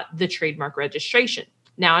I got the trademark registration.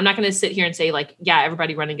 Now, I'm not going to sit here and say like, yeah,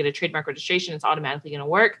 everybody run and get a trademark registration. It's automatically going to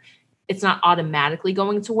work. It's not automatically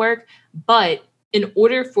going to work. But in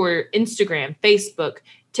order for Instagram, Facebook,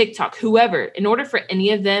 TikTok, whoever, in order for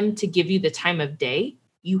any of them to give you the time of day,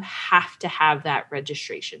 you have to have that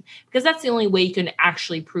registration, because that's the only way you can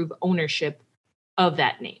actually prove ownership of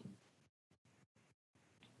that name.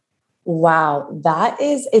 Wow.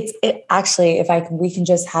 It actually, we can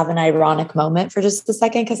just have an ironic moment for just a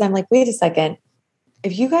second. Cause I'm like, wait a second.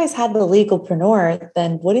 If you guys had the legalpreneur,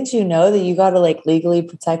 then wouldn't you know that you got to like legally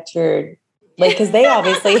protect your, like, cause they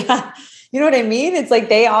obviously, you know what I mean? It's like,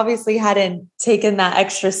 they obviously hadn't taken that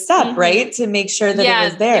extra step, right? To make sure that it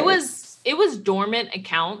was there. It was dormant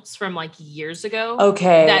accounts from like years ago.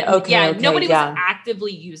 Okay. Nobody was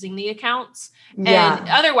actively using the accounts. And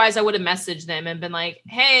otherwise I would have messaged them and been like,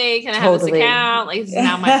 hey, can I have this account? Like, this is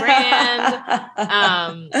now my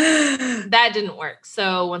brand. That didn't work.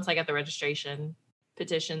 So once I got the registration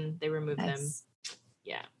petition, they removed them.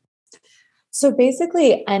 Yeah. So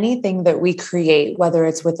basically anything that we create, whether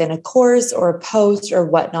it's within a course or a post or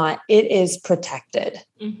whatnot, it is protected.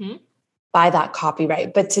 By that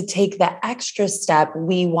copyright. But to take the extra step,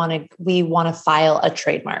 we want to file a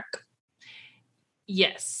trademark.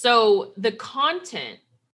 Yes. So the content,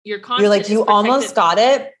 your content, you're like, you almost got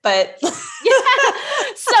it, but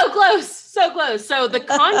so close. So the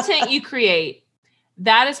content you create,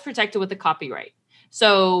 that is protected with the copyright.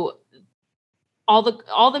 So all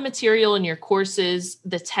the material in your courses,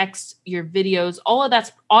 the text, your videos, all of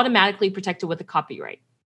that's automatically protected with the copyright.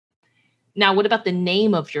 Now, what about the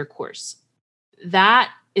name of your course? That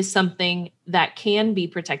is something that can be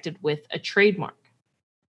protected with a trademark.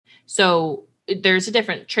 So there's a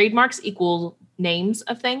different trademarks equal names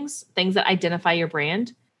of things that identify your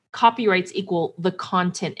brand. Copyrights equal the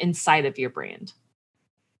content inside of your brand.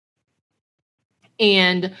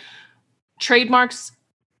 And trademarks,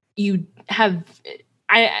 you have,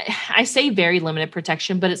 I say very limited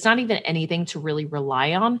protection, but it's not even anything to really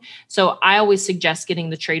rely on. So I always suggest getting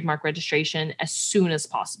the trademark registration as soon as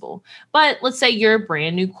possible. But let's say you're a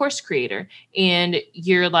brand new course creator and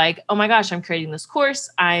you're like, oh my gosh, I'm creating this course.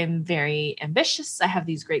 I'm very ambitious. I have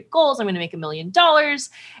these great goals. I'm going to make $1 million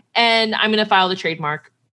and I'm going to file the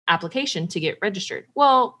trademark application to get registered.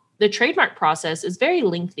 Well, the trademark process is very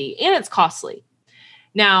lengthy and it's costly.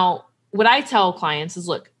 Now, what I tell clients is,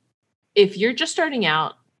 look, if you're just starting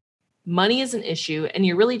out, money is an issue, and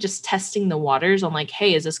you're really just testing the waters on like,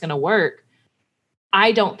 hey, is this going to work?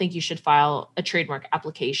 I don't think you should file a trademark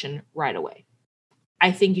application right away.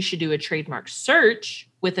 I think you should do a trademark search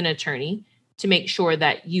with an attorney to make sure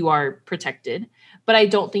that you are protected. But I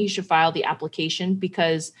don't think you should file the application,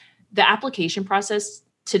 because the application process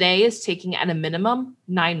today is taking at a minimum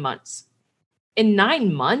 9 months. In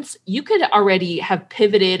 9 months, you could already have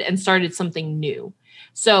pivoted and started something new.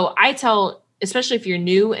 So I tell, especially if you're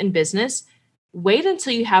new in business, wait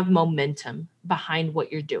until you have momentum behind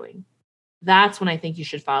what you're doing. That's when I think you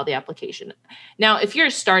should file the application. Now, if you're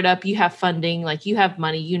a startup, you have funding, like you have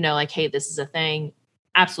money, you know, like, hey, this is a thing,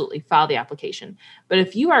 absolutely file the application. But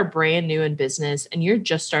if you are brand new in business and you're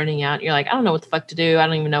just starting out, you're like, I don't know what the fuck to do. I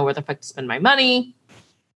don't even know where the fuck to spend my money.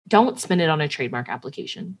 Don't spend it on a trademark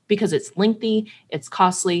application, because it's lengthy, it's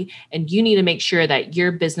costly, and you need to make sure that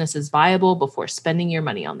your business is viable before spending your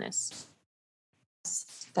money on this.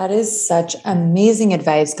 That is such amazing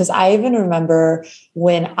advice, because I even remember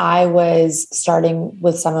when I was starting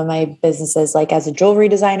with some of my businesses, like as a jewelry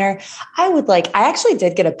designer, I actually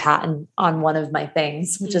did get a patent on one of my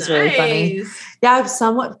things, which is really funny. Yeah,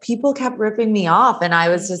 people kept ripping me off, and I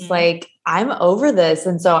was just like, I'm over this.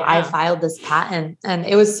 And so I filed this patent, and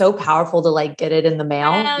it was so powerful to like get it in the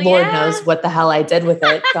mail. Lord knows what the hell I did with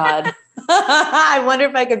it. God. I wonder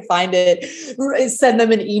if I could find it, send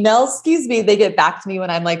them an email. Excuse me. They get back to me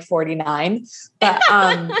when I'm like 49. But,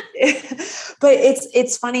 but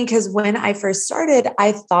it's funny, because when I first started,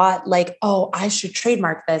 I thought like, oh, I should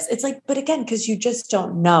trademark this. It's like, but again, because you just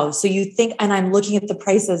don't know. So you think, and I'm looking at the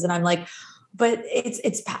prices and I'm like, but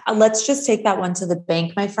let's just take that one to the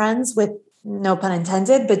bank, my friends, with no pun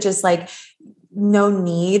intended, but just like, no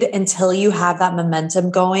need until you have that momentum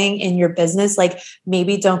going in your business. Like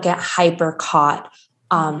maybe don't get hyper caught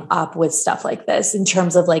up with stuff like this in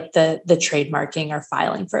terms of like the trademarking or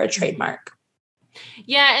filing for a trademark.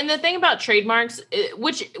 Yeah. And the thing about trademarks,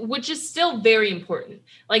 which is still very important,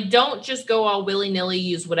 like don't just go all willy-nilly,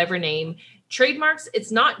 use whatever name. Trademarks,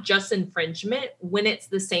 it's not just infringement when it's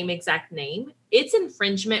the same exact name. It's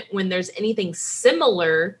infringement when there's anything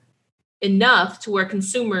similar enough to where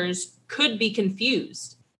consumers could be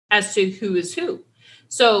confused. as to who is who.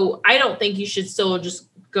 So I don't think you should still just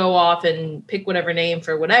go off and pick whatever name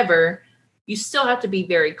for whatever. You still have to be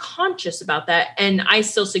very conscious about that. And I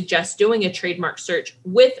still suggest doing a trademark search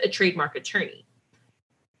with a trademark attorney.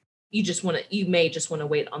 You may just want to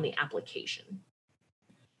wait on the application.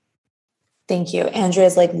 Thank you.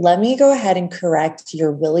 Andrea's like, let me go ahead and correct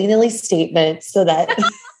your willy-nilly statement so that.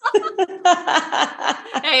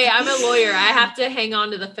 Hey, I'm a lawyer. I have to hang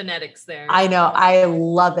on to the phonetics there. I know. I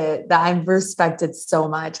love it. That I respect it so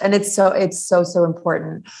much. And it's so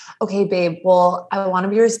important. Okay, babe. Well, I want to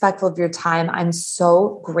be respectful of your time. I'm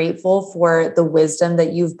so grateful for the wisdom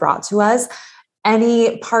that you've brought to us.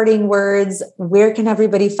 Any parting words? Where can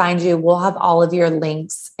everybody find you? We'll have all of your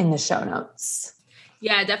links in the show notes.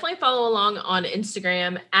 Yeah, definitely follow along on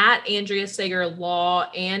Instagram at Andrea Sager Law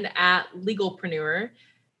and at Legalpreneur.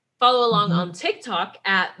 Follow along on TikTok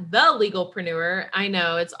at The Legalpreneur. I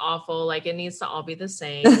know it's awful. Like it needs to all be the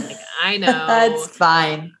same. Like, I know. That's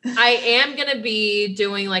fine. I am going to be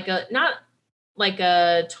doing not like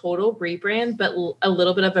a total rebrand, but a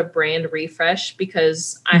little bit of a brand refresh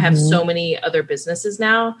because I have so many other businesses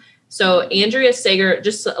now. So Andrea Sager,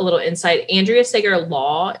 just a little insight, Andrea Sager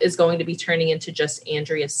Law is going to be turning into just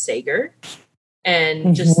Andrea Sager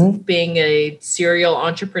and just being a serial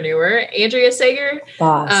entrepreneur, Andrea Sager.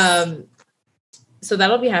 So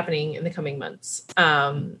that'll be happening in the coming months.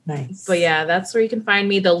 Nice. But yeah, that's where you can find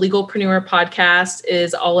me. The Legalpreneur podcast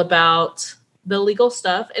is all about the legal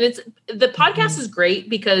stuff. And the podcast is great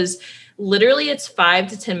because literally it's 5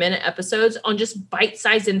 to 10 minute episodes on just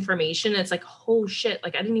bite-sized information. It's like, oh shit.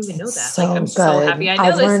 Like I didn't even know that. So like I'm good. so happy I know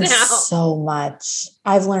I've learned this now. so much.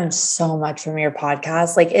 I've learned so much from your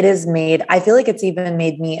podcast. Like I feel like it's even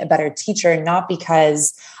made me a better teacher, not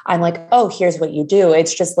because I'm like, oh, here's what you do.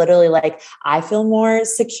 It's just literally like, I feel more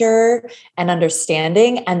secure and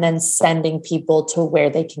understanding and then sending people to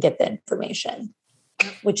where they can get the information,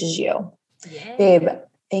 which is you. Yeah. Babe,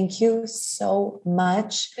 thank you so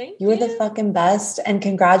much. You are the fucking best. And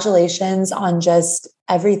congratulations on just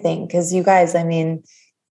everything. Because you guys, I mean,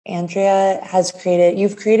 Andrea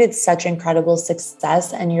you've created such incredible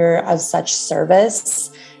success and you're of such service.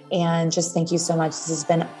 And just thank you so much. This has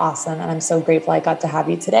been awesome. And I'm so grateful I got to have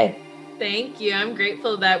you today. Thank you. I'm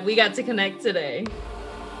grateful that we got to connect today.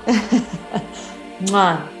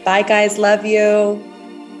 Mwah. Bye guys. Love you.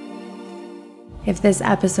 If this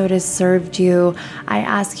episode has served you, I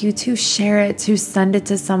ask you to share it, to send it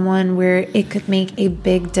to someone where it could make a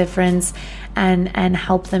big difference and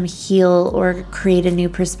help them heal or create a new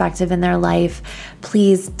perspective in their life.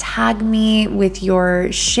 Please tag me with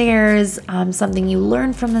your shares, something you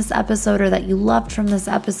learned from this episode or that you loved from this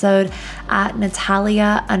episode at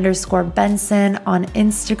Natalia_Benson on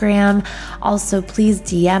Instagram. Also, please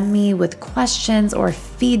DM me with questions or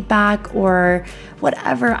feedback or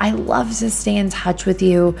whatever. I love to stay in touch with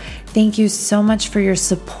you. Thank you so much for your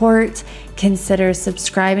support. Consider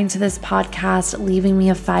subscribing to this podcast, leaving me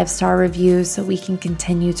a 5-star review so we can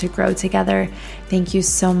continue to grow together. Thank you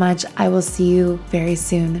so much. I will see you very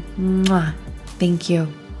soon. Mwah. Thank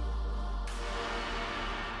you.